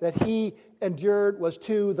pain that he endured was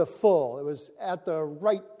to the full. It was at the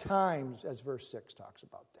right times, as verse 6 talks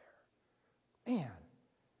about there. Man.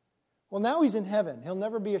 Well, now he's in heaven. He'll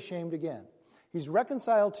never be ashamed again. He's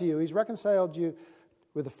reconciled to you. He's reconciled you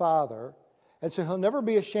with the Father. And so he'll never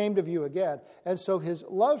be ashamed of you again. And so his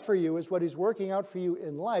love for you is what he's working out for you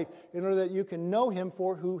in life in order that you can know him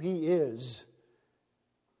for who he is,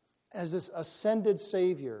 as this ascended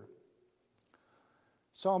Savior.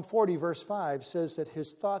 Psalm 40, verse 5 says that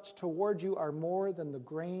his thoughts toward you are more than the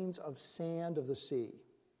grains of sand of the sea.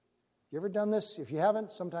 You ever done this? If you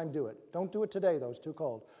haven't, sometime do it. Don't do it today, though. It's too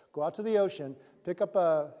cold. Go out to the ocean, pick up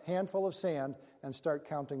a handful of sand, and start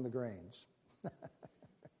counting the grains.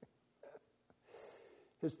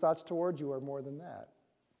 His thoughts toward you are more than that.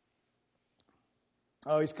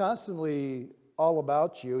 Oh, he's constantly all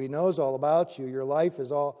about you. He knows all about you. Your life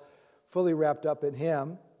is all fully wrapped up in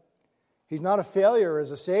him. He's not a failure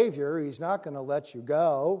as a Savior. He's not going to let you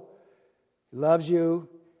go. He loves you.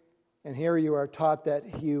 And here you are taught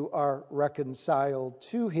that you are reconciled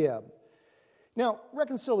to him. Now,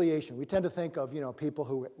 reconciliation, we tend to think of, people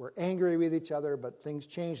who were angry with each other, but things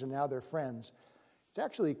changed and now they're friends. It's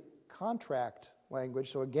actually contract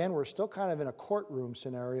language. So again, we're still kind of in a courtroom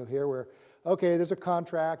scenario here where, okay, there's a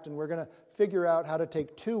contract and we're going to figure out how to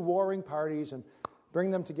take two warring parties and bring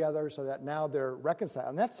them together so that now they're reconciled.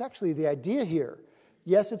 And that's actually the idea here.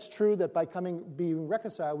 Yes, it's true that by being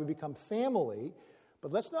reconciled, we become family,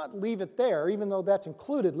 but let's not leave it there, even though that's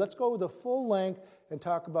included. Let's go the full length and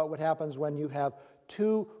talk about what happens when you have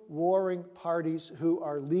two warring parties who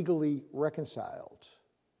are legally reconciled.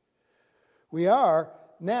 We are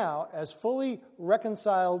now as fully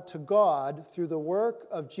reconciled to God through the work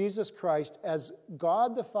of Jesus Christ as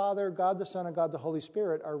God the Father, God the Son, and God the Holy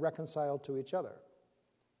Spirit are reconciled to each other.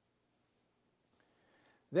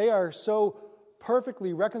 They are so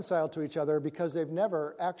perfectly reconciled to each other because they've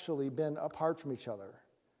never actually been apart from each other.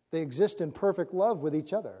 They exist in perfect love with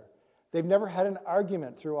each other. They've never had an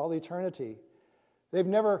argument through all eternity. They've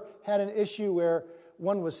never had an issue where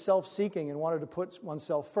one was self-seeking and wanted to put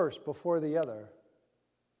oneself first before the other.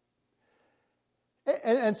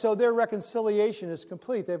 And so their reconciliation is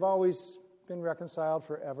complete. They've always been reconciled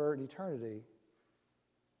forever and eternity.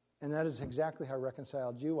 And that is exactly how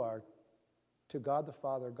reconciled you are to God the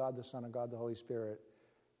Father, God the Son, and God the Holy Spirit,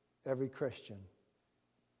 every Christian,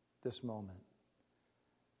 this moment.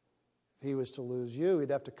 If he was to lose you, he'd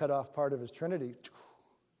have to cut off part of his Trinity.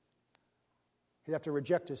 He'd have to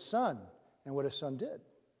reject his Son, and what his Son did. It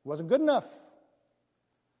wasn't good enough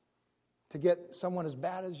to get someone as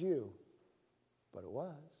bad as you, but it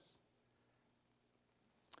was.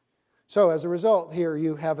 So as a result, here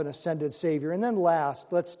you have an ascended Savior. And then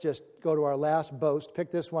last, let's just go to our last boast.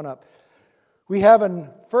 Pick this one up. We have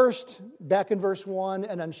back in verse 1,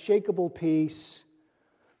 an unshakable peace.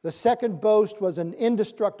 The second boast was an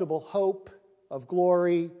indestructible hope of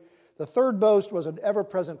glory. The third boast was an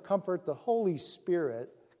ever-present comfort, the Holy Spirit.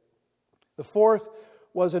 The fourth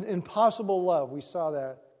was an impossible love. We saw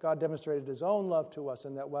that God demonstrated his own love to us,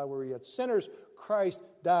 and that while we were yet sinners, Christ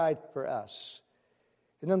died for us.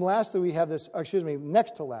 And then lastly, we have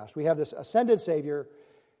next to last, we have this ascended Savior.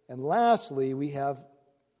 And lastly, we have,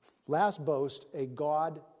 last boast, a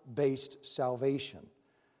God-based salvation.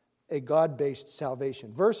 A God-based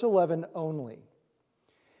salvation. Verse 11 only.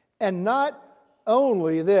 And not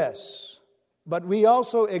only this, but we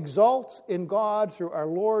also exult in God through our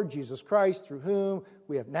Lord Jesus Christ, through whom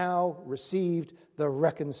we have now received the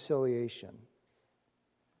reconciliation.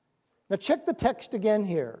 Now check the text again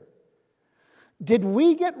here. Did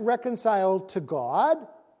we get reconciled to God,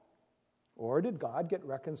 or did God get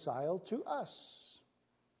reconciled to us?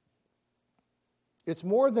 It's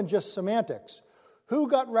more than just semantics. Who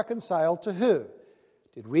got reconciled to who?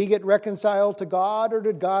 Did we get reconciled to God, or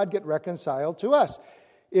did God get reconciled to us?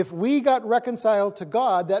 If we got reconciled to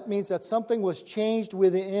God, that means that something was changed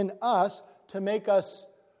within us to make us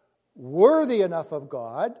worthy enough of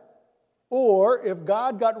God. Or if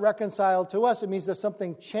God got reconciled to us, it means that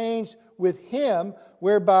something changed with him,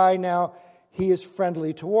 whereby now he is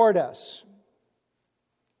friendly toward us.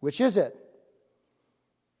 Which is it?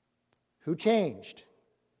 Who changed?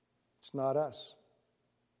 It's not us.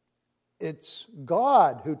 It's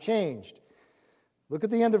God who changed. Look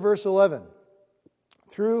at the end of verse 11.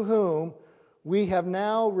 Through whom we have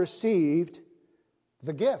now received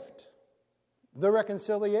the gift, the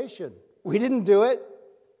reconciliation. We didn't do it.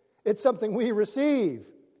 It's something we receive.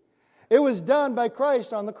 It was done by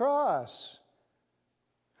Christ on the cross.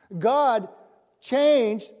 God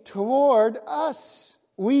changed toward us.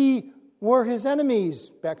 We were his enemies,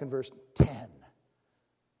 back in verse 10.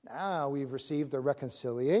 Now we've received the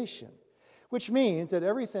reconciliation, which means that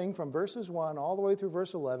everything from verses 1 all the way through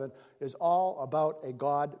verse 11 is all about a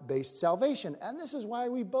God-based salvation. And this is why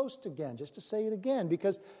we boast again, just to say it again,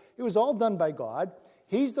 because it was all done by God.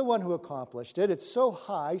 He's the one who accomplished it. It's so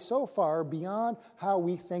high, so far beyond how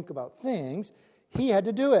we think about things. He had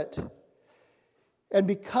to do it. And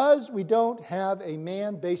because we don't have a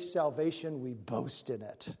man-based salvation, we boast in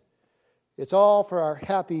it. It's all for our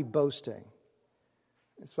happy boasting.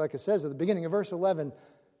 It's like it says at the beginning of verse 11,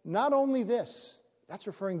 not only this, that's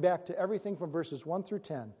referring back to everything from verses 1 through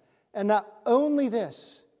 10. And not only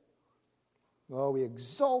this, we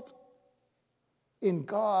exult in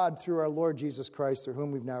God through our Lord Jesus Christ, through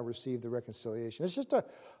whom we've now received the reconciliation. It's just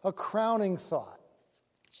a crowning thought.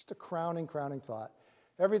 It's just a crowning thought.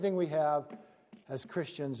 Everything we have as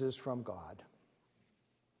Christians is from God.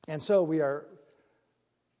 And so we are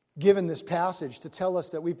given this passage to tell us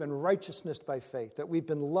that we've been righteousness by faith, that we've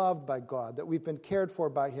been loved by God, that we've been cared for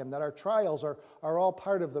by him, that our trials are all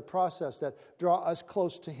part of the process that draw us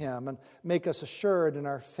close to him and make us assured in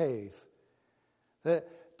our faith. That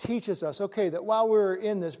teaches us, that while we're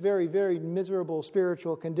in this very, very miserable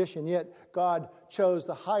spiritual condition, yet God chose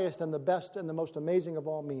the highest and the best and the most amazing of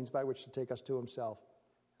all means by which to take us to himself,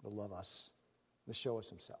 to love us, to show us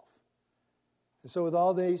himself. And so with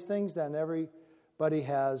all these things, then, everybody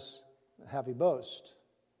has a happy boast.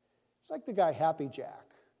 It's like the guy Happy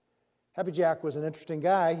Jack. Happy Jack was an interesting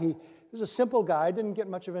guy. He was a simple guy, didn't get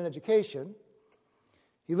much of an education.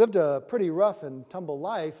 He lived a pretty rough and tumble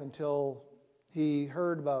life until he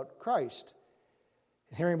heard about Christ.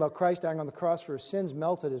 And hearing about Christ dying on the cross for his sins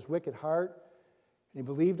melted his wicked heart, and he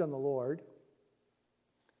believed on the Lord.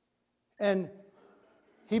 And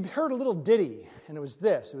he heard a little ditty, and it was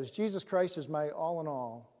this. It was, Jesus Christ is my all in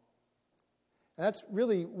all. And that's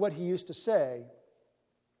really what he used to say.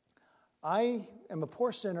 I am a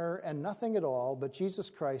poor sinner and nothing at all, but Jesus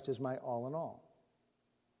Christ is my all in all.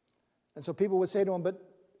 And so people would say to him, but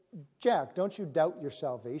Jack, don't you doubt your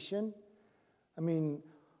salvation? I mean,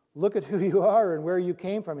 look at who you are and where you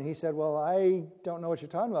came from. And he said, well, I don't know what you're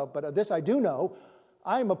talking about, but this I do know.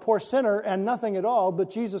 I'm a poor sinner and nothing at all, but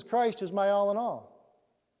Jesus Christ is my all in all.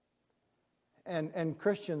 And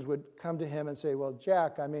Christians would come to him and say, well,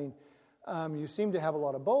 Jack, I mean, you seem to have a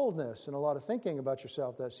lot of boldness and a lot of thinking about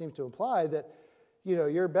yourself that seems to imply that,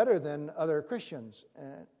 you're better than other Christians.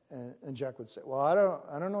 And Jack would say, well,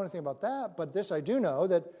 I don't know anything about that, but this I do know,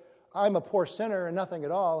 that I'm a poor sinner and nothing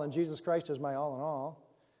at all, and Jesus Christ is my all in all.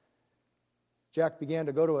 Jack began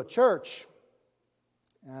to go to a church,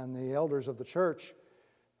 and the elders of the church,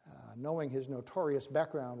 knowing his notorious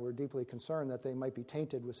background, were deeply concerned that they might be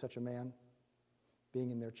tainted with such a man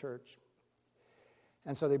being in their church.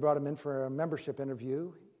 And so they brought him in for a membership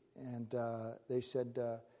interview, and they said,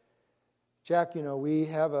 Jack, we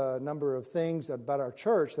have a number of things about our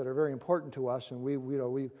church that are very important to us, and we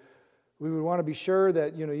would want to be sure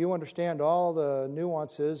that you understand all the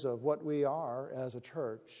nuances of what we are as a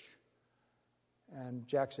church. And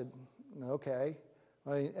Jack said, okay.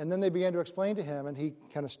 And then they began to explain to him, and he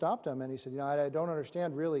kind of stopped them, and he said, I don't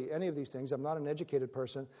understand really any of these things. I'm not an educated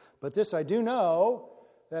person, but this I do know,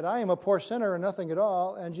 that I am a poor sinner and nothing at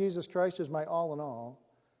all, and Jesus Christ is my all in all.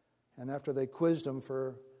 And after they quizzed him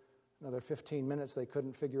for another 15 minutes, they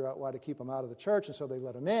couldn't figure out why to keep him out of the church, and so they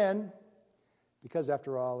let him in, because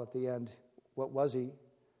after all, at the end, what was he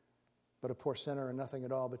but a poor sinner and nothing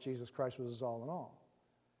at all, but Jesus Christ was his all in all.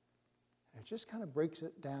 And it just kind of breaks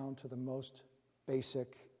it down to the most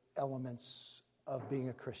basic elements of being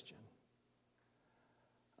a Christian.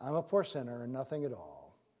 I'm a poor sinner and nothing at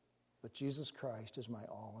all, but Jesus Christ is my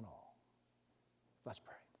all in all. Let's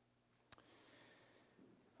pray.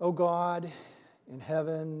 Oh God, in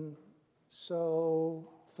heaven, so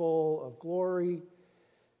full of glory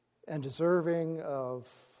and deserving of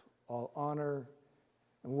all honor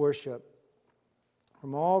and worship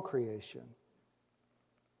from all creation,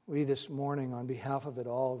 we this morning, on behalf of it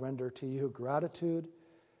all, render to you gratitude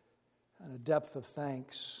and a depth of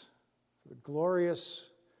thanks for the glorious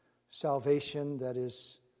salvation that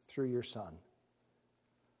is through your Son,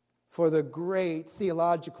 for the great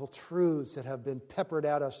theological truths that have been peppered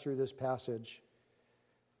at us through this passage,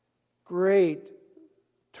 great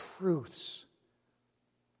truths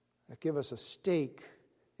that give us a stake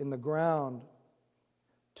in the ground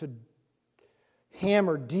to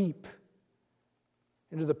hammer deep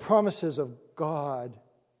into the promises of God,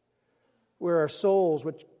 where our souls,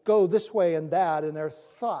 which go this way and that, and their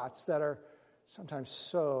thoughts that are sometimes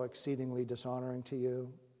so exceedingly dishonoring to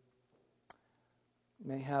you,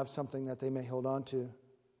 may have something that they may hold on to.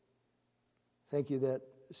 Thank you that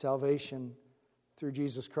salvation through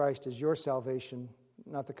Jesus Christ is your salvation,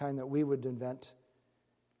 not the kind that we would invent.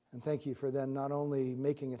 And thank you for then not only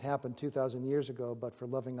making it happen 2,000 years ago, but for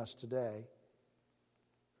loving us today.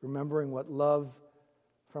 Remembering what love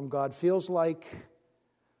from God feels like.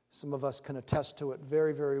 Some of us can attest to it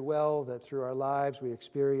very, very well, that through our lives we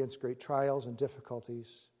experience great trials and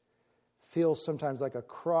difficulties. Feels sometimes like a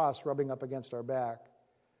cross rubbing up against our back.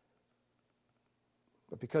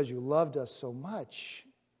 But because you loved us so much,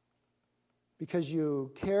 because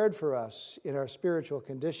you cared for us in our spiritual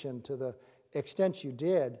condition to the extent you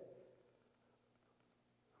did,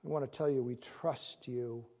 we want to tell you we trust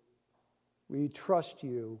you. We trust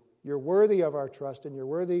you. You're worthy of our trust and you're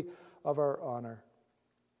worthy of our honor.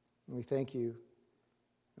 And we thank you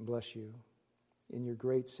and bless you in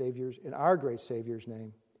our great Savior's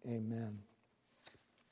name. Amen.